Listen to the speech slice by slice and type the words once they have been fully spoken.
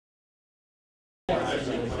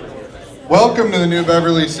Welcome to the New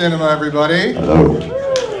Beverly Cinema, everybody. Hello.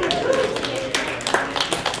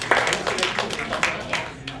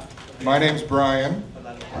 My name's Brian.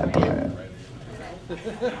 Hi, Brian.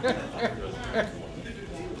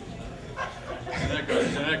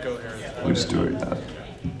 Who's doing that?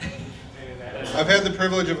 I've had the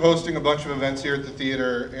privilege of hosting a bunch of events here at the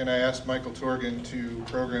theater, and I asked Michael Torgan to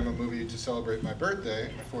program a movie to celebrate my birthday,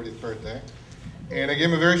 my 40th birthday. And I gave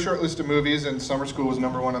him a very short list of movies, and Summer School was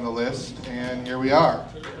 #1 on the list, and here we are.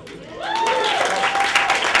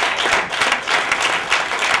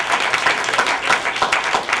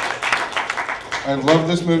 I've loved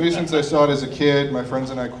this movie since I saw it as a kid. My friends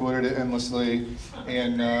and I quoted it endlessly,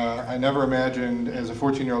 and I never imagined as a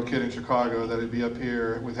 14-year-old kid in Chicago that I'd be up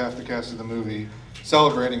here with half the cast of the movie,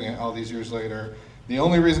 celebrating it all these years later. The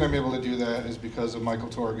only reason I'm able to do that is because of Michael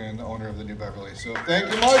Torgan, the owner of the New Beverly. So thank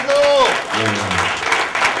you, Michael!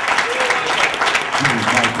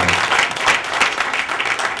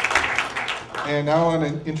 And now I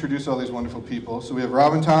want to introduce all these wonderful people. So we have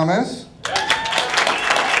Robin Thomas.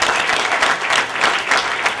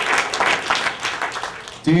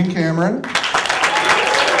 Dean Cameron.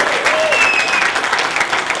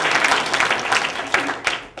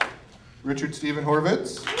 Richard Stephen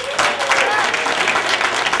Horvitz.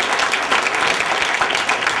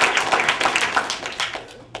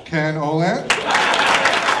 Ken Olandt.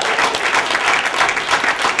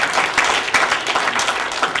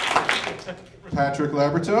 Patrick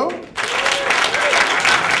Labyorteaux.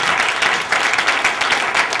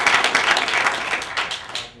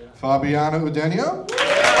 Fabiana Udenio.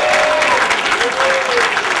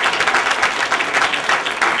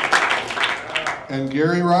 And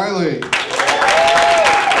Gary Riley.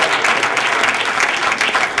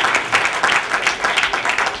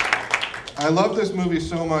 I love this movie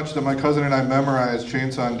so much that my cousin and I memorized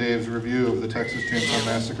Chainsaw Dave's review of the Texas Chainsaw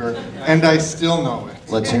Massacre, and I still know it.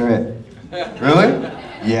 Let's hear it. Really?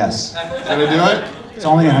 Yes. Should I do it? It's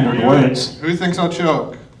only 100 words. Who thinks I'll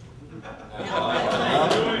choke?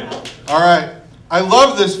 All right. I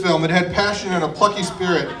love this film. It had passion and a plucky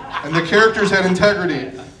spirit, and the characters had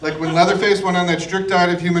integrity. Like when Leatherface went on that strict diet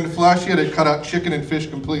of human flesh, he had to cut out chicken and fish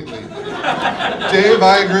completely. Dave,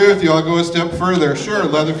 I agree with you. I'll go a step further. Sure,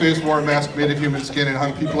 Leatherface wore a mask made of human skin and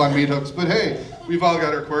hung people on meat hooks, but hey, we've all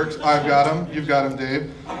got our quirks. I've got them. You've got them,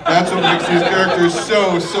 Dave. That's what makes these characters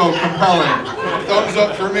so, so compelling. Thumbs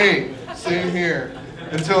up for me. Same here.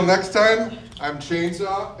 Until next time, I'm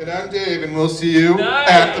Chainsaw, and I'm Dave, and we'll see you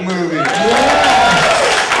at the movies.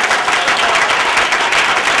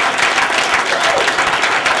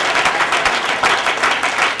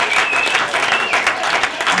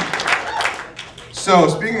 So,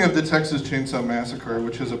 speaking of the Texas Chainsaw Massacre,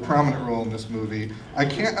 which has a prominent role in this movie, I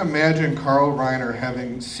can't imagine Carl Reiner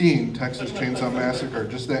having seen Texas Chainsaw Massacre.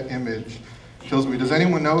 Just that image kills me. Does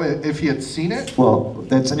anyone know if he had seen it? Well,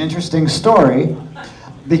 that's an interesting story,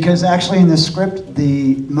 because actually in the script,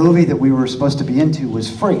 the movie that we were supposed to be into was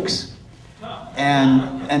Freaks.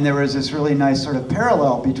 And there was this really nice sort of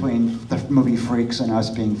parallel between the movie Freaks and us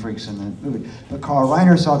being freaks in the movie. But Carl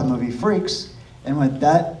Reiner saw the movie Freaks, and went,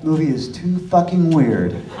 that movie is too fucking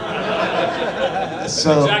weird.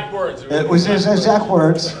 So exact words. It was his exact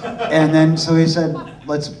words. And then, so he said,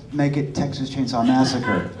 let's make it Texas Chainsaw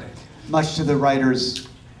Massacre. Much to the writer's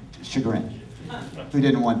chagrin, who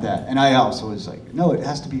didn't want that. And I also was like, no, it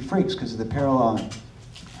has to be Freaks because of the parallel.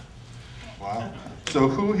 Wow. So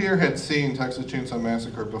who here had seen Texas Chainsaw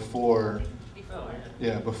Massacre before?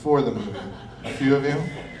 Yeah, before the movie. A few of you?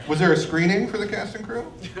 Was there a screening for the cast and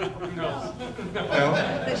crew? No. No?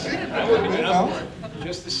 A little bit, no?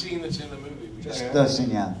 Just the scene that's in the movie. Just the scene,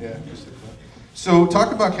 yeah. Yeah, just a clip. So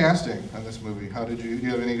talk about casting on this movie. How did you, do you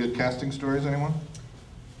have any good casting stories, anyone?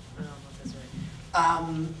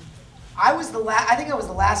 I was I think I was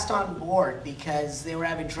the last on board because they were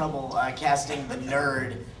having trouble casting the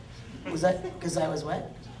nerd. Was that because I was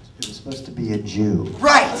what? It was supposed to be a Jew.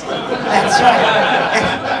 Right! That's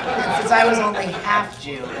right. Since I was only half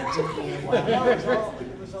Jew, it took me a while. No,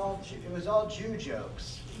 it was all Jew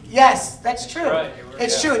jokes. Yes, that's true. Right.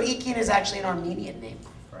 It's true, and Ekin is actually an Armenian name.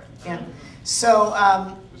 Right. Yeah. So,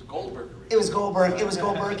 It was Goldberg. it was Goldberg. It was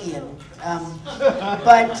Goldbergian. I'm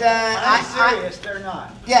serious, they're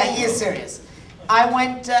not. Yeah, he is serious. I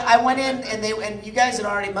went in, and you guys had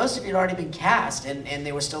already, most of you had already been cast, and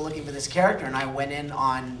they were still looking for this character, and I went in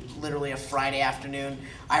on literally a Friday afternoon.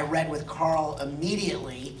 I read with Carl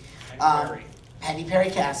immediately, Penny Perry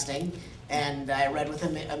casting, and I read with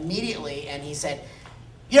him immediately, and he said,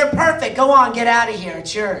 "You're perfect, go on, get out of here,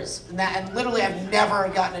 it's yours." And literally I've never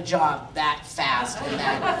gotten a job that fast and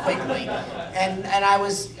that quickly. And I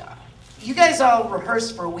was you guys all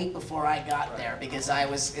rehearsed for a week before I got there because I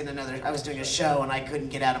was doing a show and I couldn't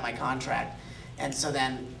get out of my contract. And so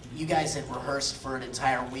then you guys had rehearsed for an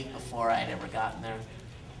entire week before I'd ever gotten there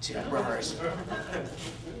to rehearse.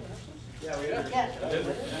 Yeah, we did.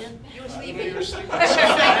 You were sleeping.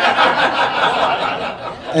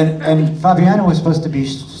 And Fabiana was supposed to be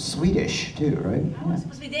Swedish too, right? I was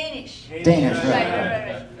supposed to be Danish. Danish, right.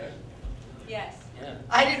 Right. Yes.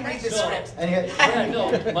 I didn't read the script.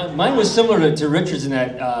 Mine was similar to Richard's in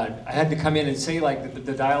that I had to come in and say like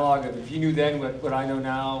the dialogue of if you knew then what I know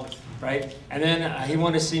now, right? And then he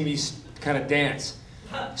wanted to see me kind of dance.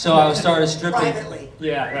 So I started stripping. Privately.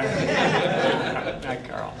 Yeah, right. Not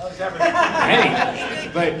Carl. Penny.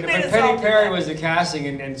 But Penny Perry was the casting,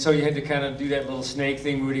 and so you had to kind of do that little snake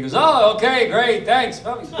thing. Moody goes, "Oh, okay, great, thanks.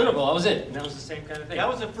 Oh, it's beautiful." That was it. And that was the same kind of thing. That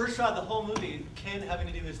was the first shot of the whole movie, Ken having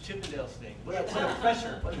to do his Chippendales thing. What a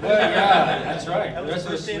pressure. Well, yeah, that's right. That The was rest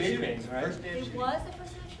the was first day of sleeping, shooting. right? First day of It shooting. was the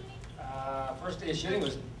first time shooting? First day of shooting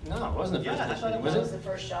was no, it wasn't the first Yeah, day I of thought shooting, it was That was it? the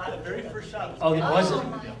first shot. The very first shot. Oh, it was it? Oh my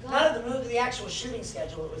Not God. of the movie, the actual shooting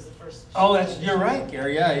schedule. It was the first. Oh, you're right,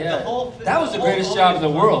 Gary. Yeah, yeah. That was the whole greatest job in the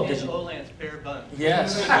world. Oland's 'cause you- Oland's pair bun.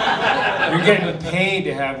 Yes. You're getting paid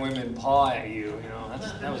to have women paw at you. You know,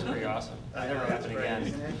 that was pretty awesome. That never happened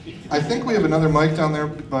again. I think we have another mic down there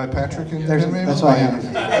by Patrick and There's- Ken, maybe? that's why I Oh, have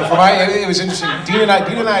yeah. For my, it was interesting. Dean and I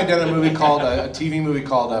had done a movie called a TV movie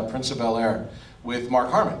called Prince of Bel Air with Mark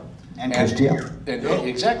Harmon And Kirstie Alley.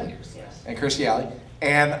 Exactly, and Kirstie Alley.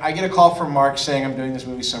 And I get a call from Mark saying I'm doing this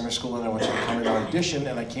movie Summer School and I want you to come in to audition.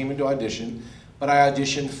 And I came into audition, but I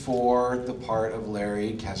auditioned for the part of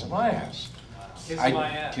Larry Kiss My Ass.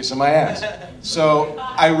 Kiss my ass. So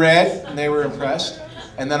I read, and they were impressed.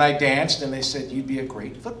 And then I danced, and they said, "You'd be a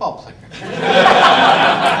great football player."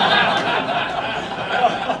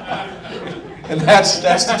 And that's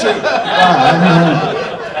the truth.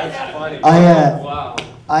 Wow.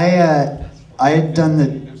 I had done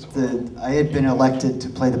I had been elected to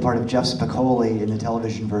play the part of Jeff Spicoli in the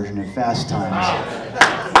television version of Fast Times,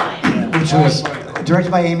 which was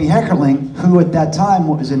directed by Amy Heckerling, who at that time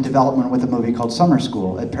was in development with a movie called Summer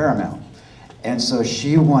School at Paramount. And so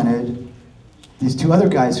she wanted these two other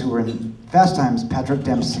guys who were in Fast Times, Patrick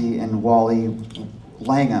Dempsey and Wally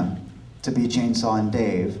Langham, to be Chainsaw and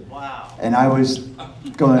Dave. Wow. And I was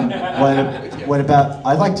going, what about,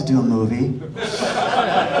 I'd like to do a movie.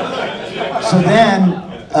 So then...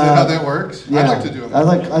 Is that how that works? Yeah, I'd like to do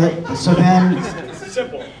it. so then,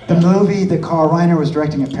 the movie that Carl Reiner was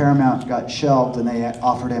directing at Paramount got shelved, and they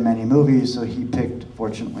offered him any movies, so he picked,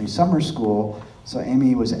 fortunately, Summer School. So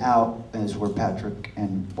Amy was out, as were Patrick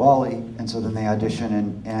and Wally, and so then they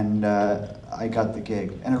auditioned, and I got the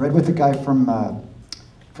gig. And I read with the guy from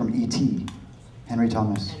E.T., Henry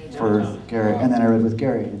Thomas, for Gary, and then I read with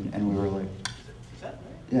Gary, and we were like,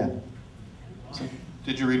 yeah. So,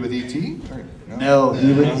 Did you read with E.T.? no,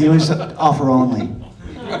 he was offer only.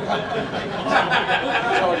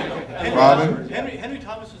 Robin? Henry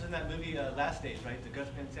Thomas was in that movie Last Days, right? The Gus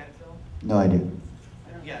Van Sant film? No idea.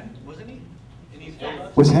 Yeah, wasn't he? And he's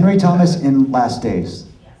Was Henry Thomas in Last Days?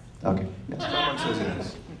 Okay. Yes. Someone says it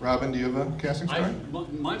is. Robin, do you have a casting story?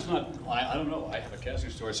 Mine's not, I don't know, I have a casting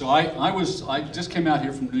story. So I just came out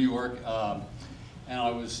here from New York, and I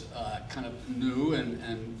was kind of new, and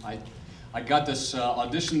I got this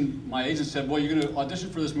audition. My agent said, well, you're going to audition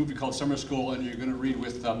for this movie called Summer School, and you're going to read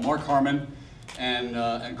with Mark Harmon and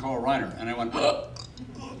Carl Reiner. And I went,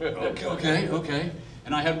 okay.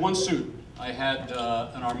 And I had one suit. I had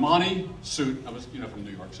an Armani suit. I was, from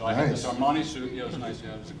New York, so I had this Armani suit. Yeah, it was nice.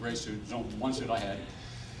 Yeah, it was a great suit. It was only one suit I had.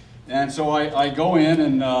 And so I go in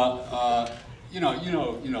and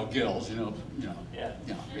Gills,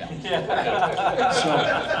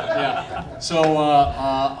 So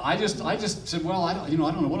I just said, well, I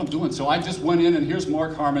don't know what I'm doing. So I just went in, and here's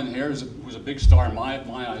Mark Harmon here, who was a big star in my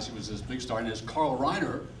eyes. He was this big star, and there's Carl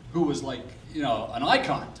Reiner, who was like, an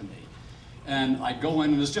icon to me. And I go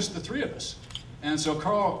in, and it's just the three of us. And so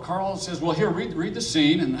Carl says, well, here, read the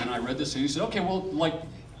scene. And I read the scene. He said, okay, well, why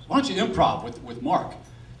don't you improv with Mark?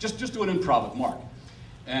 Just do an improv with Mark.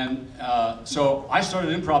 And so I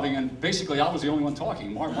started improvising, and basically I was the only one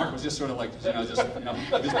talking. Mark was just sort of like, just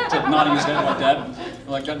nodding his head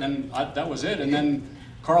like that, and that was it. And then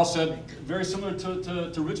Carl said, very similar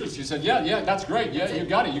to Richard's, he said, yeah, that's great. Yeah, you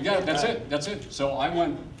got it, that's it. So I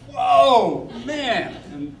went, whoa, man.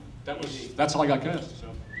 And that's how I got cast. So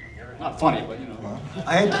not funny, but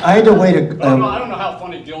I had to wait I don't know how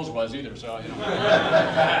funny Gills was either. So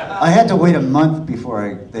I had to wait a month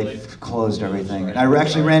before they closed everything. And I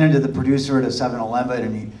actually ran into the producer at a 7-Eleven,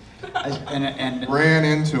 and he ran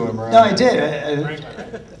into him, right? No, I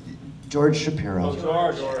did. George Shapiro.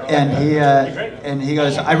 George. And he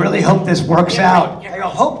goes, I really hope this works out. I go,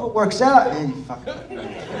 hope it works out. And he fucking...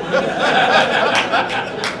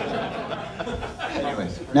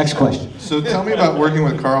 Anyways, next question. So tell me about working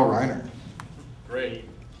with Carl Reiner. Great.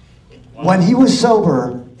 When he was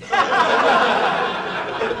sober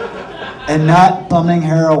and not bumming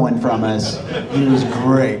heroin from us, he was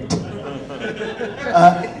great.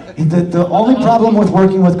 The only problem with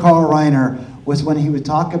working with Carl Reiner was when he would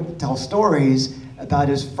tell stories about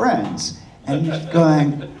his friends, and he's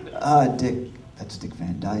going, Dick, that's Dick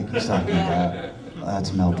Van Dyke he's talking about.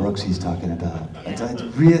 That's Mel Brooks he's talking about.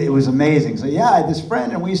 It was amazing. So yeah, I had this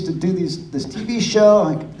friend, and we used to do this TV show.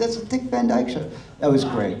 Like, that's a Dick Van Dyke show. That was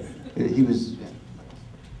great. He was.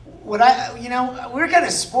 We were kind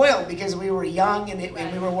of spoiled because we were young and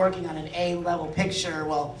we were working on an A-level picture.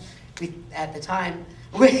 Well, at the time,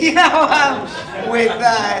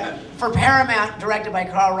 for Paramount, directed by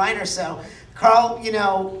Carl Reiner. So Carl,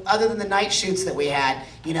 other than the night shoots that we had,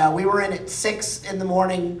 we were in at 6 in the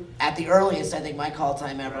morning at the earliest. I think my call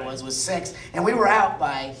time ever was 6, and we were out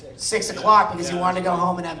by 6 o'clock because he wanted to go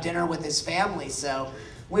home and have dinner with his family. So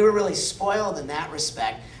we were really spoiled in that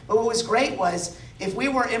respect. But what was great was if we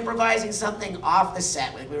were improvising something off the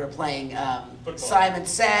set, like we were playing Simon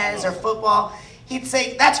Says or football, he'd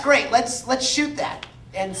say, "That's great. Let's shoot that."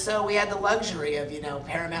 And so we had the luxury of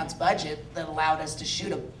Paramount's budget that allowed us to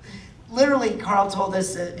shoot a. Literally, Carl told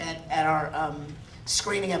us at our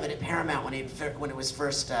screening of it at Paramount when it was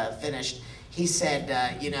first finished. He said,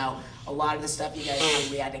 a lot of the stuff you guys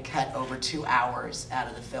did, we had to cut over 2 hours out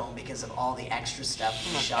of the film because of all the extra stuff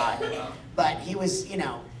we shot. But he was,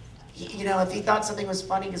 if he thought something was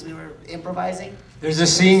funny because we were improvising. There's a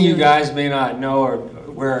scene you guys may not know, or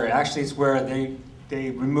where actually it's where they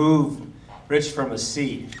remove Rich from a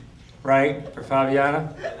seat, right, for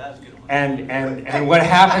Fabiana? Yeah, that's a good one. And what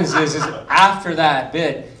happens is after that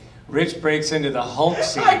bit, Rich breaks into the Hulk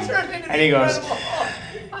scene, and he goes,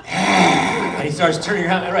 and he starts turning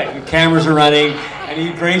around, right, the cameras are running, and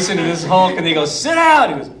he breaks into this Hulk, and he goes, "Sit down!"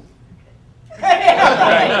 He goes,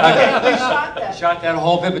 right, okay. We Shot that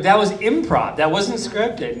whole bit, but that was improv. That wasn't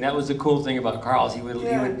scripted, and that was the cool thing about Carl's.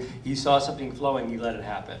 He saw something flowing, he let it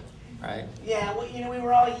happen, right? Yeah, well, we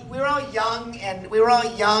were all young, and we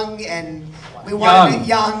wanted it young,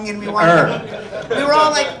 and we were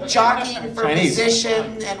all like jockeying for Chinese.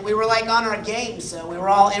 position, and we were like on our game, so we were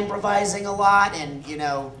all improvising a lot, and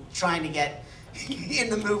trying to get in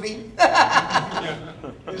the movie.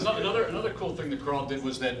 There's another cool thing that Carl did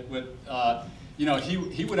was that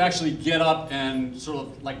he would actually get up and sort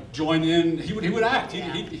of like join in. He would act.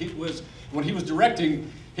 He was when he was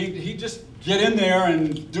directing. He'd just get in there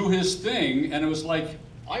and do his thing, and it was like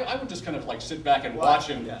I would just kind of like sit back and watch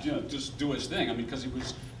him, just do his thing. I mean, because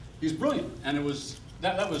he's brilliant, and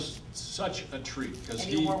that was such a treat because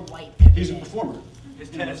he's a performer. His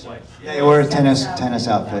tennis wife. Yeah, he wore a tennis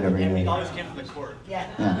outfit every He day. always came from the court. Yeah.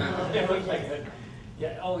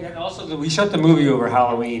 Yeah. Oh, yeah. And also, we shot the movie over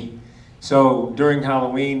Halloween. So during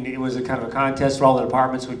Halloween, it was a kind of a contest where all the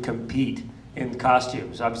departments would compete in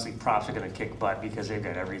costumes. Obviously, props are going to kick butt because they've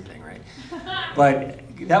got everything, right? But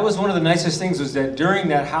that was one of the nicest things was that during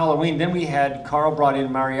that Halloween, then we had Carl brought in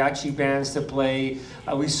mariachi bands to play.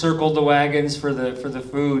 We circled the wagons for the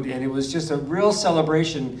food, and it was just a real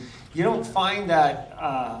celebration. You don't find that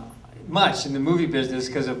much in the movie business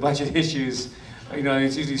because of budget issues.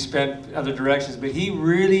 It's usually spent other directions. But he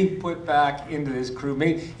really put back into this crew.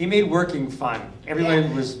 He made working fun. Everybody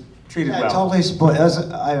was treated well. Totally spoiled.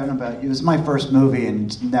 I don't know about you. It was my first movie, and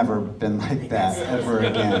it's never been like that ever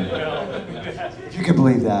again. If you can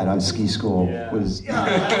believe that, on ski school was.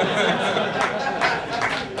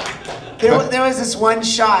 There was this one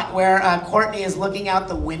shot where Courtney is looking out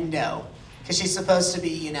the window because she's supposed to be,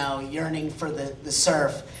 yearning for the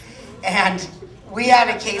surf, and we had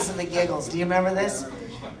a case of the giggles. Do you remember this?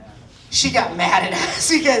 She got mad at us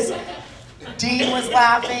because Dean was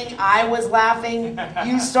laughing, I was laughing,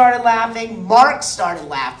 you started laughing, Mark started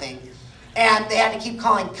laughing, and they had to keep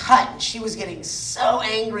calling cut. And she was getting so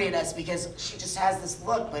angry at us because she just has this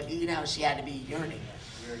look, but she had to be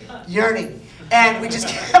yearning. And we just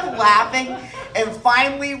kept laughing, and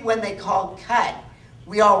finally when they called cut,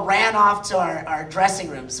 we all ran off to our dressing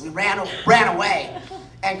rooms. We ran away.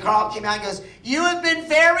 And Carl came out and goes, "You have been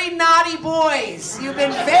very naughty boys. You've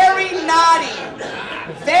been very naughty.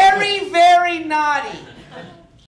 Very, very naughty."